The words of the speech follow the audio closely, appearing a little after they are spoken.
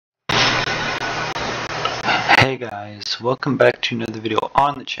Hey guys, welcome back to another video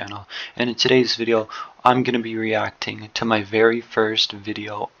on the channel, and in today's video I'm going to be reacting to my very first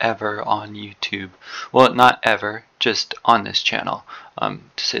video ever on YouTube. Well, not ever, just on this channel, to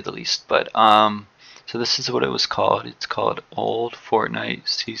say the least. But so this is what it was called. It's called Old Fortnite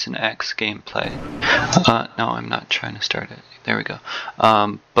Season X Gameplay. No, I'm not trying to start it. There we go.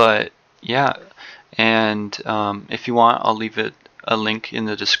 But yeah, and if you want, I'll leave a link in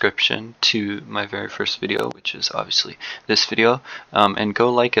the description to my very first video, which is obviously this video, and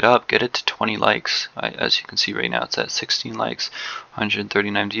go like it up, get it to 20 likes. As you can see right now, it's at 16 likes,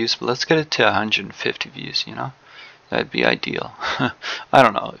 139 views, but let's get it to 150 views, you know? That'd be ideal. I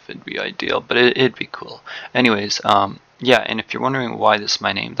don't know if it'd be ideal, but it'd be cool. Anyways, yeah, and if you're wondering why this is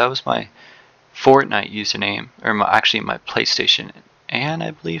my name, that was my Fortnite username, or actually my PlayStation and I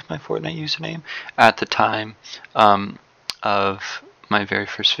believe my Fortnite username at the time of my very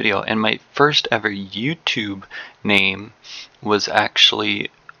first video. And my first ever YouTube name was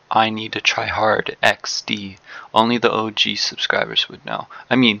actually I Need to Try Hard XD. Only the OG subscribers would know.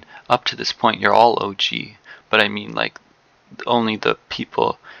 I mean, up to this point you're all OG, but I mean like only the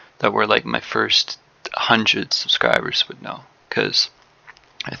people that were like my first 100 subscribers would know, because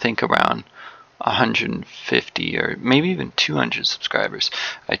I think around 150 or maybe even 200 subscribers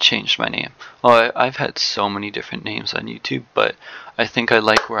I changed my name. Well, I've had so many different names on YouTube, but I think I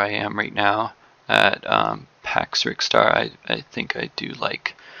like where I am right now at Pax Rickstar. I think I do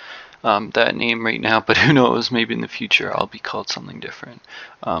like that name right now, but who knows, maybe in the future I'll be called something different.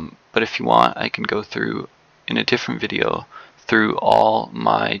 But if you want, I can go through in a different video through all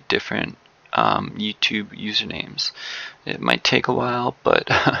my different YouTube usernames. It might take a while, but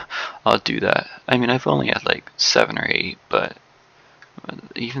I'll do that. I mean, I've only had like 7 or 8, but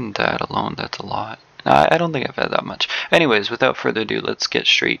even that alone, that's a lot. I don't think I've had that much. Anyways, without further ado, let's get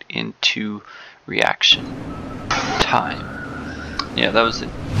straight into reaction time. Yeah, that was the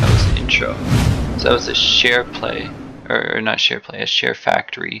intro. So that was a share play, or not share play, a share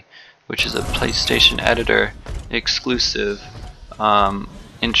factory, which is a PlayStation editor exclusive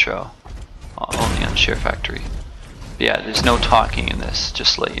intro. Only on Share Factory. But yeah, there's no talking in this,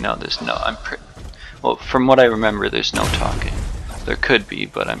 just to let you know. There's no, well, from what I remember, there's no talking. There could be,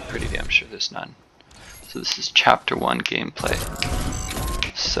 but I'm pretty damn sure there's none. So this is Chapter 1 gameplay.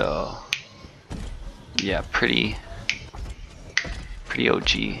 So yeah, pretty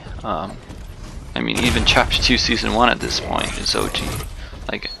OG. I mean, even Chapter 2 Season 1 at this point is OG,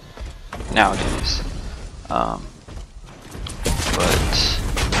 like nowadays. But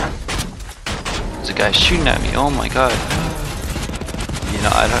there's a guy shooting at me. Oh my god. You know,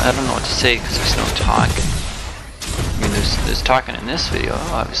 I don't know what to say because there's no talking. I mean, there's talking in this video,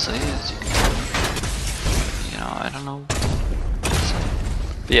 obviously, as you can see. You know, I don't know what to say.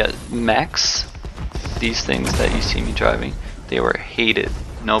 But yeah, mechs, these things that you see me driving, they were hated.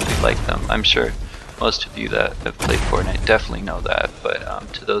 Nobody liked them. I'm sure most of you that have played Fortnite definitely know that,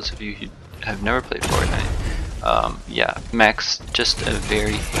 but to those of you who have never played Fortnite, yeah, mechs, just a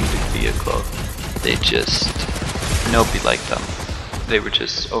very hated vehicle. They just, nobody liked them. They were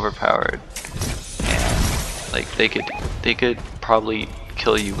just overpowered, and like they could probably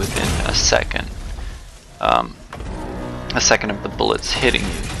kill you within a second. A second of the bullets hitting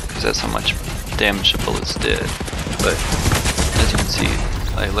you, because that's how much damage the bullets did. But as you can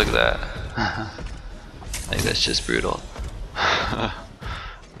see, like look at that. Like that's just brutal.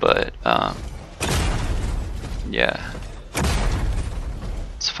 But yeah,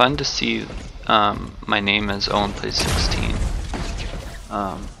 it's fun to see my name as Owen Plays 16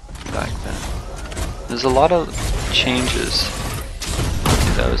 back then. There's a lot of changes.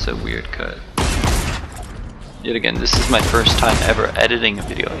 That was a weird cut. Yet again, this is my first time ever editing a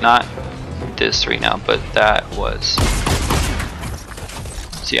video. Not this right now, but that was.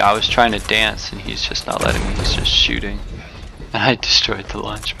 See, I was trying to dance and he's just not letting me, he's just shooting. And I destroyed the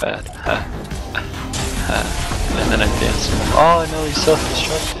launch pad. And then I danced. Oh no, he's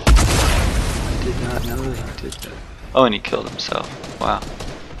self-destructed. I did not know that he did that. Oh, and he killed himself. Wow.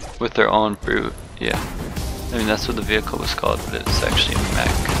 With their own brute. Yeah. I mean, that's what the vehicle was called, but it's actually a mech.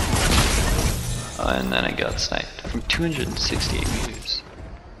 And then I got sniped from 268 meters.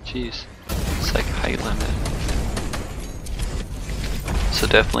 Jeez. It's like height limit. So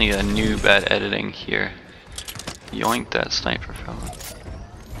definitely a noob at editing here. Yoinked that sniper from him.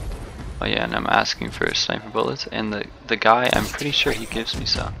 Oh yeah, and I'm asking for sniper bullets, and the guy, I'm pretty sure he gives me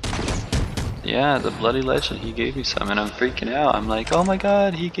some. Yeah, the bloody legend, he gave me some, and I'm freaking out. I'm like, oh my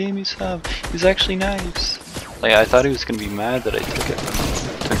god, he gave me some. He's actually nice. Like, I thought he was gonna be mad that I took it from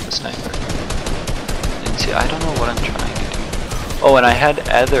him. Took the sniper. And see, I don't know what I'm trying to do. Oh, and I had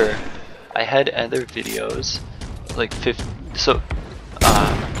other videos like 50. So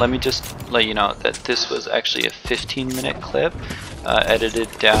let me just let you know that this was actually a 15-minute clip, edited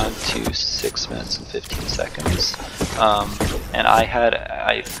down to 6 minutes and 15 seconds. And I had,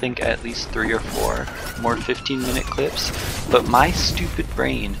 I think, at least 3 or 4 more 15-minute clips. But my stupid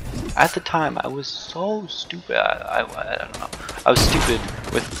brain, at the time, I was so stupid. I don't know. I was stupid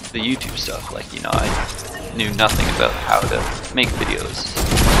with the YouTube stuff. Like, you know, I knew nothing about how to make videos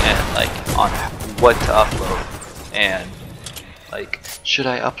and like on what to upload and like, should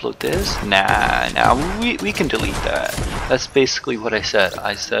I upload this? Nah, we can delete that. That's basically what I said.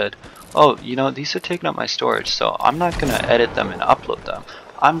 I said, oh, you know, these are taking up my storage, so I'm not gonna edit them and upload them.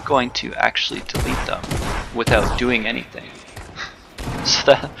 I'm going to actually delete them without doing anything.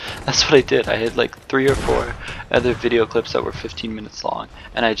 So that's what I did. I had like 3 or 4 other video clips that were 15 minutes long,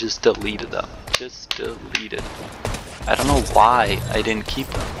 and I just deleted them. Just deleted. I don't know why I didn't keep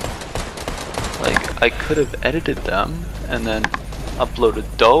them. Like, I could have edited them and then uploaded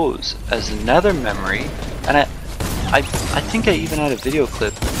those as another memory, and I think I even had a video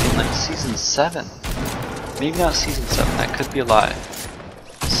clip in like season 7. Maybe not season 7, that could be a lie.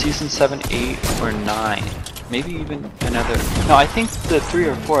 Season 7, 8, or 9. Maybe even another. No, I think the 3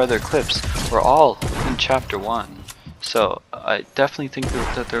 or 4 other clips were all in chapter 1. So I definitely think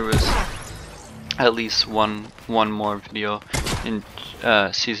that there was at least one more video in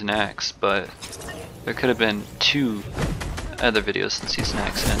season X, but there could have been 2 other videos in season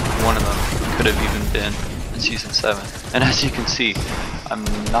X, and one of them could have even been in season 7. And as you can see, I'm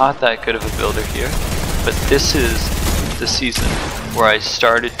not that good of a builder here, but this is the season where I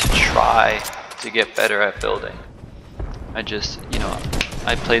started to try to get better at building. I just, you know,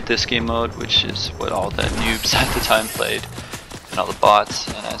 I played this game mode, which is what all the noobs at the time played, and all the bots,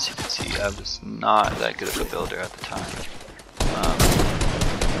 and as you can see, I was not that good of a builder at the time.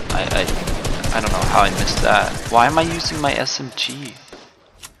 I don't know how I missed that. Why am I using my SMG?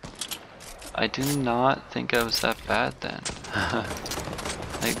 I did not think I was that bad then.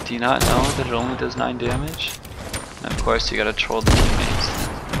 Like, do you not know that it only does 9 damage? And of course you gotta troll the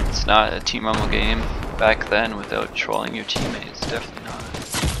teammates. It's not a Team Rumble game back then without trolling your teammates, definitely not.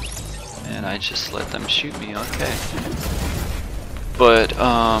 And I just let them shoot me, okay. But,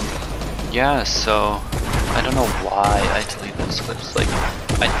 yeah, so I don't know why I delete those clips. Like,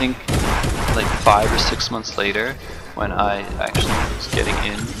 I think like 5 or 6 months later, when I actually was getting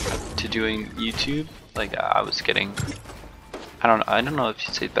into doing YouTube, like I was getting, I don't know if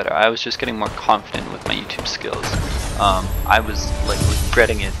you'd say better. I was just getting more confident with my YouTube skills. I was like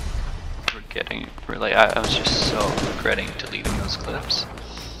regretting it, I was just so regretting deleting those clips.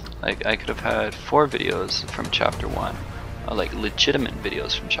 Like I could have had 4 videos from chapter 1, like legitimate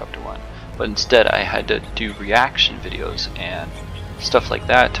videos from chapter 1, but instead I had to do reaction videos and stuff like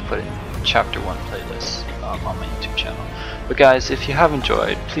that to put in chapter 1 playlists on my YouTube channel. But guys, if you have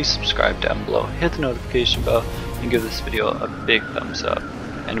enjoyed, please subscribe down below, hit the notification bell, and give this video a big thumbs up.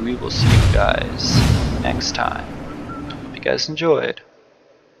 And we will see you guys next time. Hope you guys enjoyed.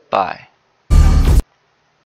 Bye.